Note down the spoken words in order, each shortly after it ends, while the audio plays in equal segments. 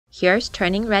Here's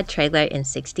Turning Red trailer in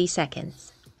 60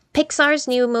 seconds. Pixar's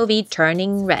new movie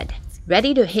Turning Red,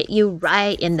 ready to hit you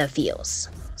right in the feels.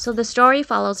 So the story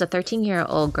follows a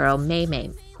 13-year-old girl, Mei,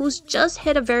 who's just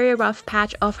hit a very rough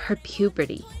patch of her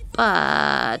puberty.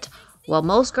 But, well,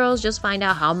 most girls just find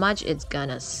out how much it's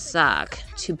gonna suck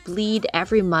to bleed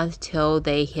every month till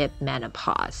they hit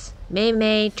menopause.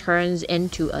 Mei turns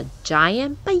into a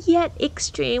giant but yet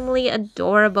extremely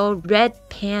adorable red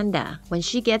panda when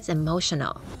she gets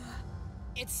emotional.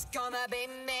 It's gonna be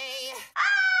me.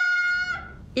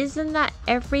 Isn't that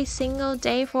every single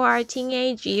day for our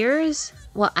teenage years?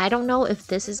 Well, I don't know if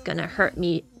this is gonna hurt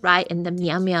me right in the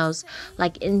meow meows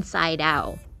like Inside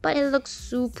Out, but it looks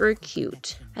super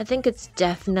cute. I think it's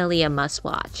definitely a must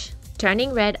watch.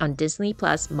 Turning Red on Disney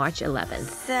Plus March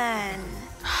 11th. Then...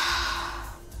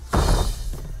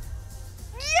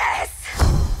 Yes!